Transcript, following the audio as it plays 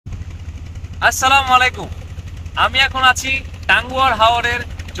আসসালামু আলাইকুম। আমি এখন আছি টাঙ্গুয়ার হাওরের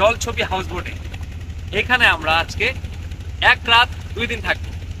জলছবি হাউসবোটে। এখানে আমরা আজকে এক রাত 2 দিন থাকবো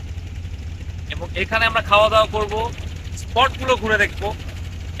এবং এখানে আমরা খাওয়া দাওয়া করব, স্পটগুলো ঘুরে দেখবো।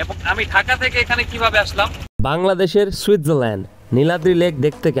 এবং আমি ঢাকা থেকে এখানে কিভাবে আসলাম, বাংলাদেশের সুইজারল্যান্ড নীলাদ্রি লেক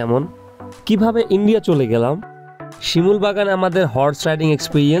দেখতে কেমন, কিভাবে ইন্ডিয়া চলে গেলাম, শিমুল বাগানে আমাদের হর্স রাইডিং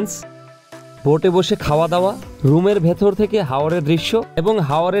এক্সপিরিয়েন্স, বোটে বসে খাওয়া দাওয়া, রুমের ভেতর থেকে হাওরের দৃশ্য এবং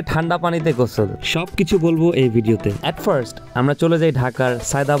হাওরের ঠান্ডা পানিতে গোসল, সব কিছু বলবো এই ভিডিওতে। অ্যাট ফার্স্ট আমরা চলে যাই ঢাকার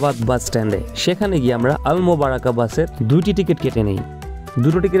সায়দাবাদ বাস স্ট্যান্ডে। সেখানে গিয়ে আমরা আল মোবারকা বাসের 2টি টিকিট কেটে নিই।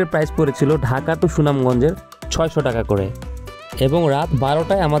 দুটো টিকিটের প্রাইস পড়েছিল ঢাকা টু সুনামগঞ্জের 600 টাকা করে এবং রাত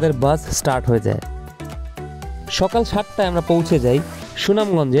 12টায় আমাদের বাস স্টার্ট হয়ে যায়। সকাল 7টায় আমরা পৌঁছে যাই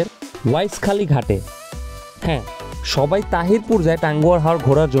সুনামগঞ্জের ওয়াইসখালী ঘাটে। হ্যাঁ, সবাই তাহিরপুর যায় টাঙ্গুয়ার হাওর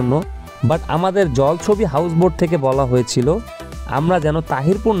ঘোরার জন্য, বাট আমাদের জলছবি হাউসবোট থেকে বলা হয়েছিল আমরা যেন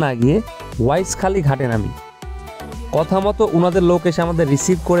তাহিরপুর না গিয়ে ওয়াইসখালী ঘাটে নামি। কথা মতো ওনাদের লোক এসে আমাদের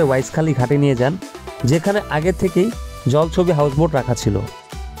রিসিভ করে ওয়াইসখালী ঘাটে নিয়ে যান, যেখানে আগে থেকেই জলছবি হাউসবোট রাখা ছিল।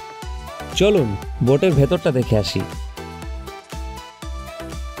 চলুন বোটের ভেতরটা দেখে আসি।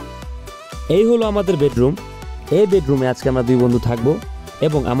 এই হলো আমাদের বেডরুম। এই বেডরুমে আজকে আমরা 2 বন্ধু থাকবো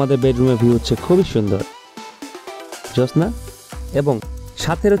এবং আমাদের বেডরুমের ভিউ হচ্ছে খুবই সুন্দর, জোসনা, এবং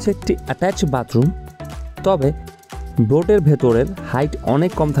সাথে রয়েছে একটি অ্যাটাচ বাথরুম। তবে বোটের ভেতরের হাইট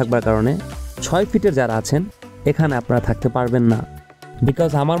অনেক কম থাকবার কারণে 6 ফিটের যারা আছেন এখানে আপনারা থাকতে পারবেন না,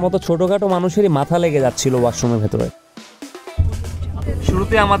 বিকজ আমার মতো ছোটোখাটো মানুষেরই মাথা লেগে যাচ্ছিল ওয়াশরুমের ভেতরে।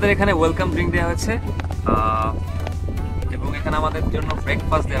 শুরুতে আমাদের এখানে ওয়েলকাম ড্রিঙ্ক দেওয়া হয়েছে এবং এখানে আমাদের জন্য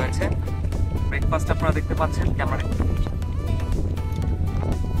ব্রেকফাস্ট দেওয়া হয়েছে। ব্রেকফাস্ট আপনারা দেখতে পাচ্ছেন ক্যামেরায়।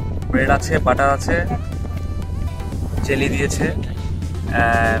 ব্রেড আছে, বাটার আছে, জেলি দিয়েছে,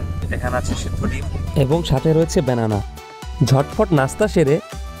 এখানে আছে সিদ্ধ ডিম এবং সাথে রয়েছে ব্যানানা। ঝটফট নাস্তা সেরে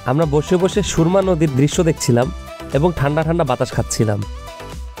আমরা বসে বসে সুরমা নদীর দৃশ্য দেখছিলাম এবং ঠান্ডা ঠান্ডা বাতাস খাচ্ছিলাম।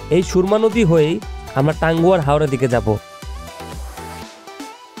 এই সুরমা নদী হয়েই আমরা টাঙ্গুয়ার হাওরের দিকে যাব।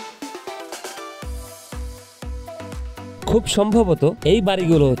 খুব সম্ভবত এই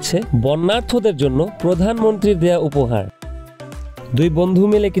বাড়িগুলো হচ্ছে বন্যার্থদের জন্য প্রধানমন্ত্রীর দেয়া উপহার। 2 বন্ধু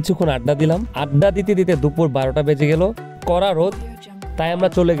মিলে কিছুক্ষণ আড্ডা দিলাম। আড্ডা দিতে দিতে দুপুর 12টা বেজে গেল। কড়া রোদ, তাই আমরা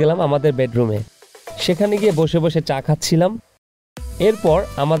চলে গেলাম আমাদের বেডরুমে। সেখানে গিয়ে বসে বসে চা খাচ্ছিলাম। এরপর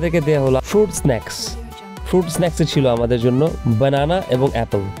আমাদেরকে দেওয়া হলো ফ্রুট স্ন্যাক্স। ফ্রুট স্ন্যাক্সে ছিল আমাদের জন্য বানানা এবং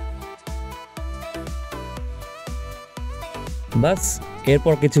অ্যাপেল। বাস,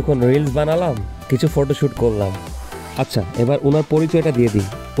 এরপর কিছুক্ষণ রিলস বানালাম, কিছু ফটোশ্যুট করলাম। আচ্ছা, এবার ওনার পরিচয়টা দিয়ে দিই।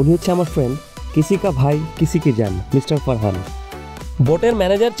 উনি হচ্ছে আমার ফ্রেন্ড কিসি কা ভাই কিসি কি জান, মিস্টার ফারহান। বোটের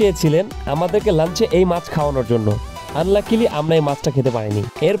ম্যানেজার চেয়েছিলেন আমাদেরকে লাঞ্চে এই মাছ খাওয়ানোর জন্য। আনলাকিলি আমরা এই মাছটা খেতে পারিনি।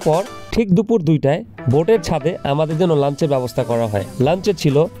 এরপর ঠিক দুপুর 2টায় বোটের ছাদে আমাদের জন্য লাঞ্চের ব্যবস্থা করা হয়। লাঞ্চে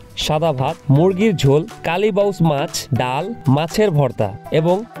ছিল সাদা ভাত, মুরগির ঝোল, কালীবাউস মাছ, ডাল, মাছের ভর্তা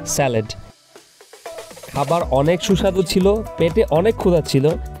এবং স্যালাড। খাবার অনেক সুস্বাদু ছিল, পেটে অনেক ক্ষুধা ছিল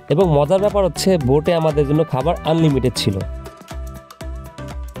এবং মজার ব্যাপার হচ্ছে বোটে আমাদের জন্য খাবার আনলিমিটেড ছিল।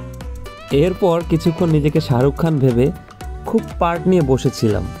 এরপর কিছুক্ষণ নিজেকে শাহরুখ খান ভেবে খুব পার্ট নিয়ে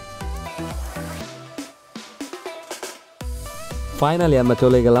বসেছিলাম। ফাইনালি আমরা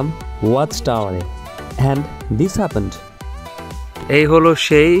চলে গেলাম ওয়াচ টাওয়ারে অ্যান্ড দিস হ্যাপেন্ড। এই হলো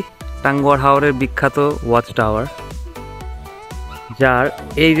সেই টাঙ্গুয়ার হাওরের বিখ্যাত ওয়াচ টাওয়ার, যার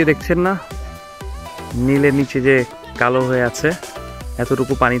এই যে দেখছেন না নীলের নিচে যে কালো হয়ে আছে,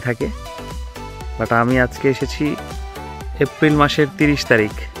 এতটুকু পানি থাকে। বাট আমি আজকে এসেছি এপ্রিল মাসের 30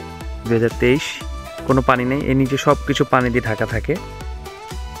 তারিখ 2023, কোনো পানি নেই। এর নিচে সব কিছু পানি দিয়ে ঢাকা থাকে,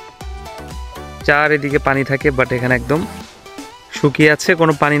 চারিদিকে পানি থাকে, বাট এখানে একদম শুকিয়ে আছে,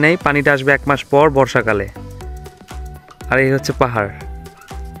 কোনো পানি নাই। পানিটা আসবে 1 মাস পর বর্ষাকালে। আর এই হচ্ছে পাহাড়।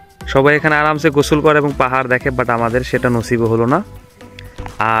 সবাই এখানে আরামসে গোসল করে এবং পাহাড় দেখে, বাট আমাদের সেটা নসিব হলো না।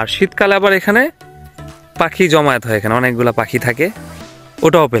 আর শীতকালে আবার এখানে পাখি জমায়েত হয়, এখানে অনেকগুলো পাখি থাকে,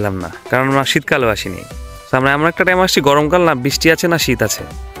 ওটাও পেলাম না, কারণ আমরা শীতকালেও আসিনি। আমরা এমন একটা টাইম আসছি, গরমকাল না বৃষ্টি আছে না শীত আছে।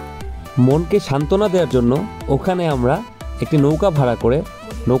 মনকে সান্ত্বনা দেওয়ার জন্য ওখানে আমরা একটি নৌকা ভাড়া করে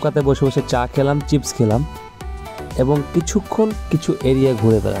নৌকাতে বসে বসে চা খেলাম, চিপস খেলাম এবং কিছুক্ষণ কিছু এরিয়া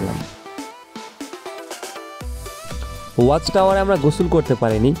ঘুরে বেড়ালাম। ওয়াচ টাওয়ারে আমরা গোসল করতে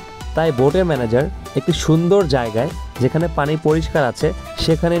পারিনি, তাই বোটের ম্যানেজার একটি সুন্দর জায়গায় যেখানে পানি পরিষ্কার আছে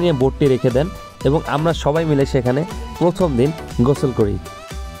সেখানে নিয়ে বোটটি রেখে দেন এবং আমরা সবাই মিলে সেখানে প্রথম দিন গোসল করি।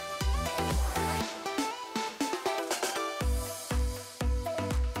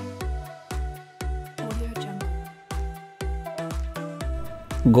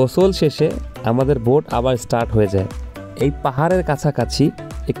 গোসল শেষে আমাদের বোট আবার স্টার্ট হয়ে যায়। এই পাহাড়ের কাছাকাছি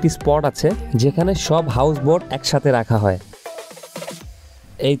একটি স্পট আছে যেখানে সব হাউস বোট একসাথে রাখা হয়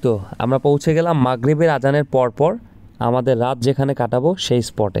এই তো আমরা পৌঁছে গেলাম মাগরিবের আজানের পরপর আমাদের রাত যেখানে কাটাবো সেই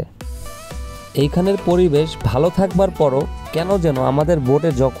স্পটে। এইখানের পরিবেশ ভালো থাকবার পরও কেন যেন আমাদের বোটে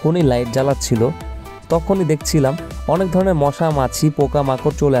যখনই লাইট জ্বালাচ্ছিল তখনই দেখছিলাম অনেক ধরনের মশা মাছি পোকা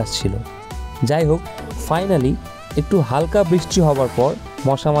মাকড় চলে আসছিল। যাই হোক, ফাইনালি একটু হালকা বৃষ্টি হবার পর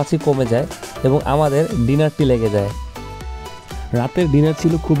মশা মাছি কমে যায় এবং আমাদের ডিনারটি লেগে যায়। রাতের ডিনার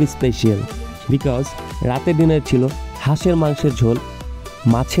ছিল খুবই স্পেশাল, বিকজ রাতের ডিনার ছিল হাঁসের মাংসের ঝোল,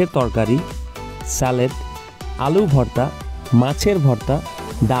 মাছের তরকারি, স্যালাড, আলু ভর্তা, মাছের ভর্তা,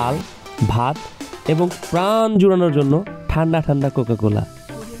 ডাল, ভাত এবং প্রাণ জুড়ানোর জন্য ঠান্ডা ঠান্ডা কোকাকোলা।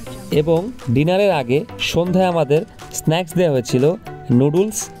 এবং ডিনারের আগে সন্ধ্যায় আমাদের স্ন্যাক্স দেওয়া হয়েছিল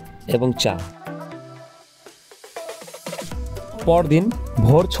নুডলস এবং চা। পরদিন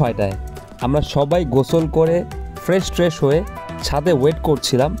ভোর 6টায় আমরা সবাই গোসল করে ফ্রেশ হয়ে ছাদে ওয়েট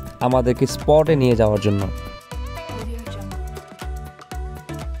করছিলাম আমাদেরকে স্পটে নিয়ে যাওয়ার জন্য।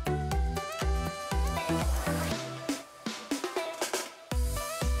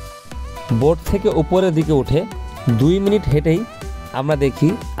 বোট থেকে উপরের দিকে উঠে 2 মিনিট হেঁটেই আমরা দেখি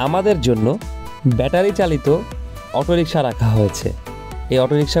আমাদের জন্য ব্যাটারি চালিত অটোরিকশা রাখা হয়েছে। এই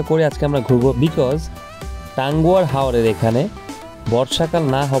অটোরিকশা করে আজকে আমরা ঘুরবো, বিকজ টাঙ্গুয়ার হাওরের এখানে বর্ষাকাল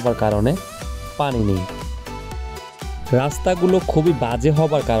না হবার কারণে পানি নেই। রাস্তাগুলো খুবই বাজে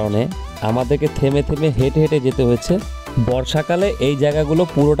হবার কারণে আমাদেরকে থেমে থেমে হেঁটে হেঁটে যেতে হয়েছে। বর্ষাকালে এই জায়গাগুলো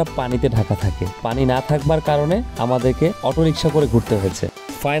পুরোটা পানিতে ঢাকা থাকে, পানি না থাকবার কারণে আমাদেরকে অটোরিকশা করে ঘুরতে হয়েছে।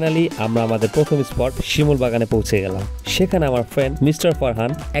 ফাইনালি আমরা আমাদের প্রথম স্পট শিমুল বাগানে পৌঁছে গেলাম। সেখানে আমার ফ্রেন্ড মিস্টার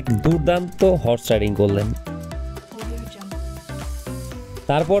ফারহান এক দুর্দান্ত হর্স রাইডিং করলেন।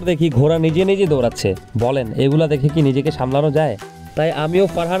 তারপর দেখি ঘোড়া নিজে নিজে দৌড়াচ্ছে। বলেন, এগুলা দেখে কি নিজেকে সামলানো যায়? তাই আমিও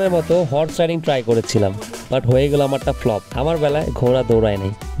ফারহানের মতো হর্স রাইডিং ট্রাই করেছিলাম, বাট হয়ে গেল আমারটা ফ্লপ। আমার বেলায় ঘোড়া দৌড়ায়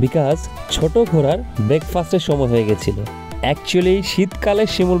নাই, বিকজ ছোট ঘোড়ার ব্রেকফাস্টের সময় হয়ে গেছিল। অ্যাকচুয়ালি শীতকালে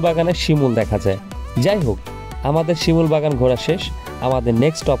শিমুল বাগানে শিমুল দেখা যায়। যাই হোক, আমাদের শিমুল বাগান ঘোরা শেষ। আমাদের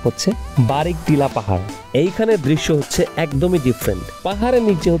নেক্সট স্টপ হচ্ছে বারিক টিলা পাহাড়। এইখানে দৃশ্য হচ্ছে একদমই ডিফারেন্ট। পাহাড়ের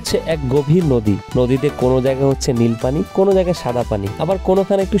নিচে হচ্ছে এক গভীর নদী। নদীতে কোনো জায়গায় হচ্ছে নীল পানি, কোনো জায়গায় সাদা পানি, আবার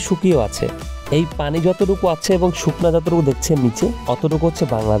কোনোখানে একটু শুকিয়েও আছে। এই পানি যতটুকু আছে এবং শুকনা যতটুকু দেখছেন নিচে, অতটুকু হচ্ছে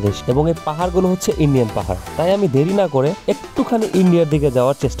বাংলাদেশ এবং এই পাহাড়গুলো হচ্ছে ইন্ডিয়ান পাহাড়। তাই আমি দেরি না করে একটুখানি ইন্ডিয়ার দিকে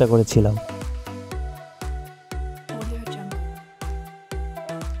যাওয়ার চেষ্টা করেছিলাম।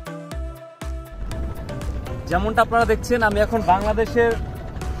 যেমনটা আপনারা দেখছেন, আমি এখন বাংলাদেশের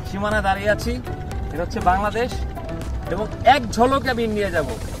সীমানায় দাঁড়িয়ে আছি। এটা হচ্ছে বাংলাদেশ এবং এক ঝলকে আমি ইন্ডিয়া যাব।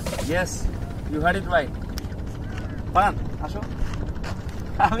 Yes, you hard it right. Parana, আসো।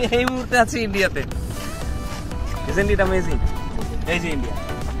 আমি এই মুহূর্তে আছি ইন্ডিয়াতে। Isn't it amazing? এই যে ইন্ডিয়া।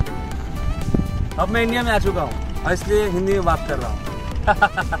 अब मैं इंडिया में आ चुका हूँ और इसलिए हिंदी में बात कर रहा हूँ।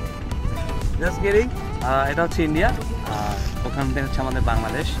 Just kidding. এটা হচ্ছে ইন্ডিয়া আর ওখান থেকে হচ্ছে আমাদের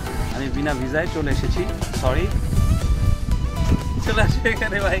বাংলাদেশ। আমি বিনা ভিসায় চলে এসেছি। সরি, চলে আসে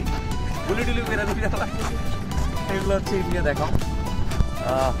এখানে ভাই, গুলি টুলি বেরা দিবি। এগুলো হচ্ছে ইন্ডিয়া, দেখো।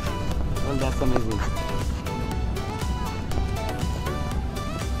 Well, that's amazing.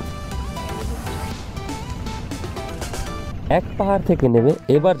 এক পাহাড় থেকে নেমে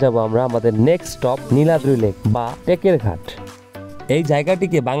এবার যাব আমরা আমাদের নেক্সট স্টপ নীলাদ্রি লেক বা টেকের ঘাট। এই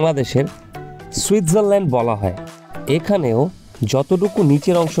জায়গাটিকে বাংলাদেশের সুইজারল্যান্ড বলা হয়। এখানেও যতটুকু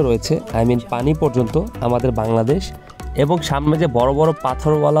নিচের অংশ রয়েছে, পানি পর্যন্ত আমাদের বাংলাদেশ, এবং সামনে যে বড় বড়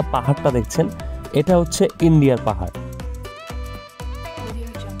পাথরওয়ালা পাহাড়টা দেখছেন, এটা হচ্ছে ইন্ডিয়ার পাহাড়।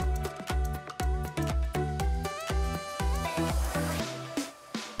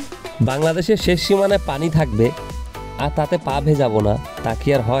 বাংলাদেশের শেষ সীমানায় পানি থাকবে আর তাতে পা ভেজাবো না, তা কি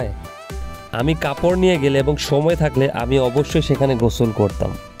আর হয়? আমি কাপড় নিয়ে গেলে এবং সময় থাকলে আমি অবশ্যই সেখানে গোসল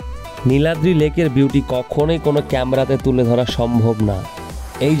করতাম। নীলাদ্রি লেকের বিউটি কখনোই কোনো ক্যামেরাতে তুলে ধরা সম্ভব না।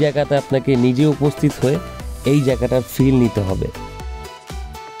 এই জায়গাতে আপনাকে নিজে উপস্থিত হয়ে এই জায়গাটার ফিল নিতে হবে।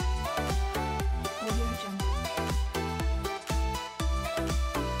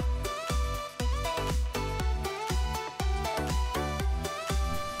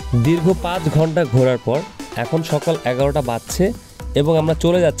 দীর্ঘ 5 ঘন্টা ঘোরার পর এখন সকাল 11টা বাজছে এবং আমরা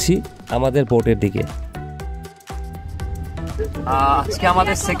চলে যাচ্ছি আমাদের বোটের দিকে। আজকে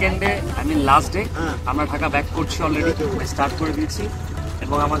আমাদের সেকেন্ড ডে, লাস্ট ডে। আমরা ঢাকা ব্যাক করছি, অলরেডি স্টার্ট করে দিয়েছি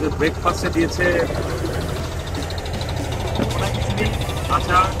এবং আমাদের ব্রেকফাস্টে দিয়েছে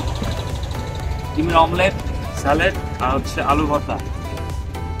আচার, ডিমের অমলেট, স্যালাড আর হচ্ছে আলু ভর্তা।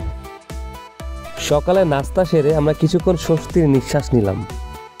 সকালে নাস্তা সেরে আমরা কিছুক্ষণ স্বস্তির নিঃশ্বাস নিলাম।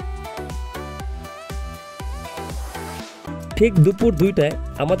 ঠিক দুপুর 2টায়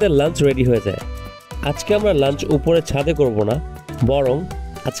আমাদের লাঞ্চ রেডি হয়ে যায়। আজকে আমরা লাঞ্চ উপরে ছাদে করব না, বরং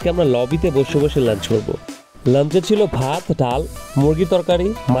আজকে আমরা লবিতে বসে বসে লাঞ্চ করব। লাঞ্চে ছিল ভাত, ডাল, মুরগি তরকারি,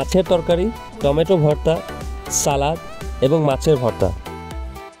 মাছের তরকারি, টমেটো ভর্তা, সালাদ এবং মাছের ভর্তা।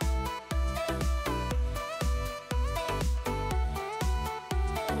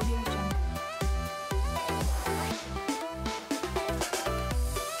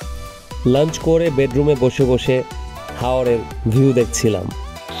 লাঞ্চ করে বেডরুমে বসে বসে হাওরের ভিউ দেখছিলাম।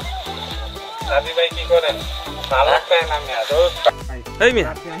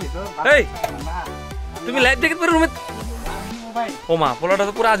 তুমি লাইট দেখে পরে রুমে ও মা পোলাটা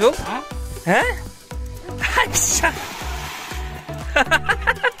তো পুরো আজব। হ্যাঁ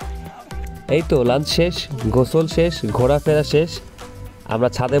এই তো লাঞ্চ শেষ, গোসল শেষ, ঘোরাফেরা শেষ। আমরা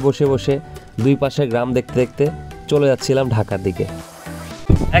ছাদে বসে বসে দুই পাশে গ্রাম দেখতে দেখতে চলে যাচ্ছিলাম ঢাকার দিকে।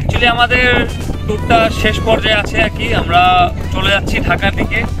 অ্যাকচুয়ালি আমাদের ট্যুরটা শেষ পর্যায়ে আছে আর কি। আমরা চলে যাচ্ছি ঢাকার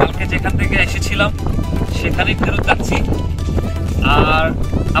দিকে। কালকে যেখান থেকে এসেছিলাম সেখানেই ফেরত যাচ্ছি। আর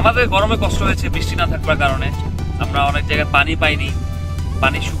আমাদের গরমে কষ্ট হয়েছে বৃষ্টি না থাকবার কারণে। আমরা অনেক জায়গায় পানি পাইনি,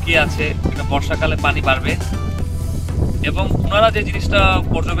 পানি শুকিয়ে আছে। এটা বর্ষাকালে পানি বাড়বে। এবং ওনারা যে জিনিসটা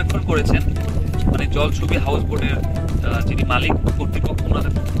পর্যবেক্ষণ করেছেন, মানে জলছবি হাউস বোটের যিনি মালিক কর্তৃপক্ষ,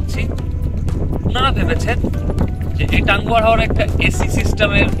 ওনাদের বলছি, ওনারা ভেবেছেন যে এই টাঙ্গুয়ার হাওর একটা এসি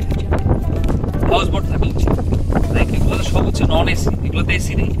সিস্টেমের হাউস বোট থাকা উচিত। এগুলোতে সব হচ্ছে নন এসি, এগুলোতে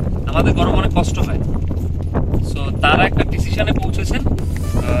এসি নেই। আমাদের গরম অনেক কষ্ট হয়। সো তারা একটা ডিসিশনে পৌঁছেছেন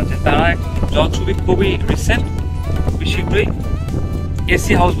যে তারা জলছবি খুবই রিসেন্ট, খুবই শীঘ্রই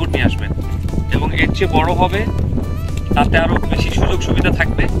এসি হাউস বোট নিয়ে আসবেন এবং এর চেয়ে বড় হবে, তাতে আরো বেশি সুযোগ সুবিধা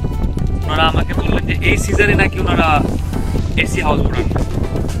থাকবে। ওনারা আমাকে বললেন যে এই সিজনে নাকি ওনারা এসি হাউস বোট আনবেন।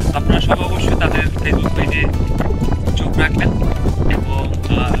 আপনারা সব অবশ্যই তাদের ফেসবুক পেজে চোখ রাখবেন এবং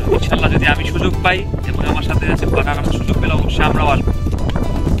ইনশাল্লাহ যদি আমি সুযোগ পাই এবং আমার সাথে আছে পাঠার আমার সুযোগ পেলে অবশ্যই আমরাও আসবো।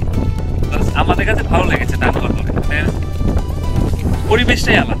 আমাদের কাছে ভালো লেগেছে টাঙ্গুয়ার হাওরে,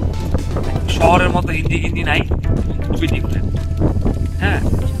 পরিবেশটাই আলাদা। শহরের মতো হিন্দি নাই, খুবই ডিফারেন্ট। হ্যাঁ,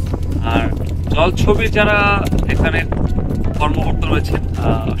 আর জলছবির যারা এখানে কর্মকর্তা রয়েছেন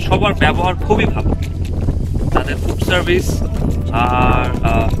সবার ব্যবহার খুবই ভালো। তাদের ফুড সার্ভিস আর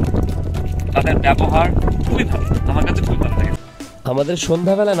তাদের ব্যবহার খুবই ভালো, আমার কাছে খুবই ভালো লাগে। আমাদের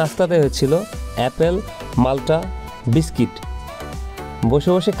সন্ধ্যাবেলা নাস্তাতে হয়েছিল অ্যাপেল, মাল্টা, বিস্কিট। বসে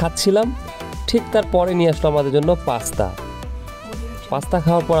বসে খাচ্ছিলাম, ঠিক তারপরে নিয়ে আসলো আমাদের জন্য পাস্তা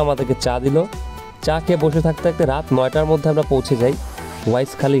খাওয়ার পর আমাদেরকে চা দিল। চা খেয়ে বসে থাকতে থাকতে রাত 9টার মধ্যে আমরা পৌঁছে যাই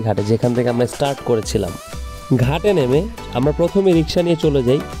ওয়াইসখালী ঘাটে, যেখান থেকে আমরা স্টার্ট করেছিলাম। ঘাটে নেমে আমরা প্রথমে রিক্সা নিয়ে চলে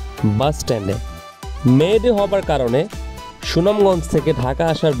যাই বাস স্ট্যান্ডে। মে ডে হবার কারণে সুনামগঞ্জ থেকে ঢাকা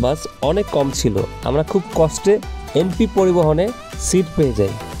আসার বাস অনেক কম ছিল। আমরা খুব কষ্টে এমপি পরিবহনে সিট পেয়ে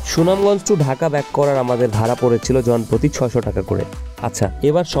যাই। সুনামগঞ্জ টু ঢাকা ব্যাক করার আমাদের ভাড়া পড়েছিল জনপ্রতি 600 টাকা করে। আচ্ছা,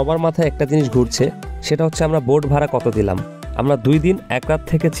 এবার সবার মাথায় একটা জিনিস ঘুরছে, সেটা হচ্ছে আমরা বোট ভাড়া কত দিলাম। আমরা 2 দিন 1 রাত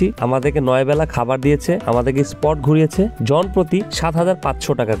থেকেছি, আমাদেরকে 9 বেলা খাবার দিয়েছে, আমাদেরকে স্পট ঘুরিয়েছে, জনপ্রতি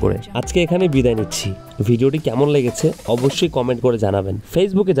 7500 টাকা করে। আজকে এখানে বিদায় নিচ্ছি। ভিডিওটি কেমন লেগেছে অবশ্যই কমেন্ট করে জানাবেন।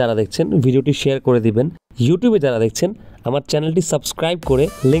 ফেসবুকে যারা দেখছেন ভিডিওটি শেয়ার করে দিবেন। ইউটিউবে যারা দেখছেন আমার চ্যানেলটি সাবস্ক্রাইব করে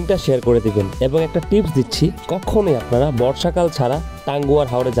লিঙ্কটা শেয়ার করে দিবেন। এবং একটা টিপস দিচ্ছি, কখনোই আপনারা বর্ষাকাল ছাড়া টাঙ্গুয়ার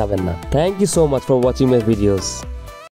হাওরে যাবেন না। Thank you so much for watching my videos.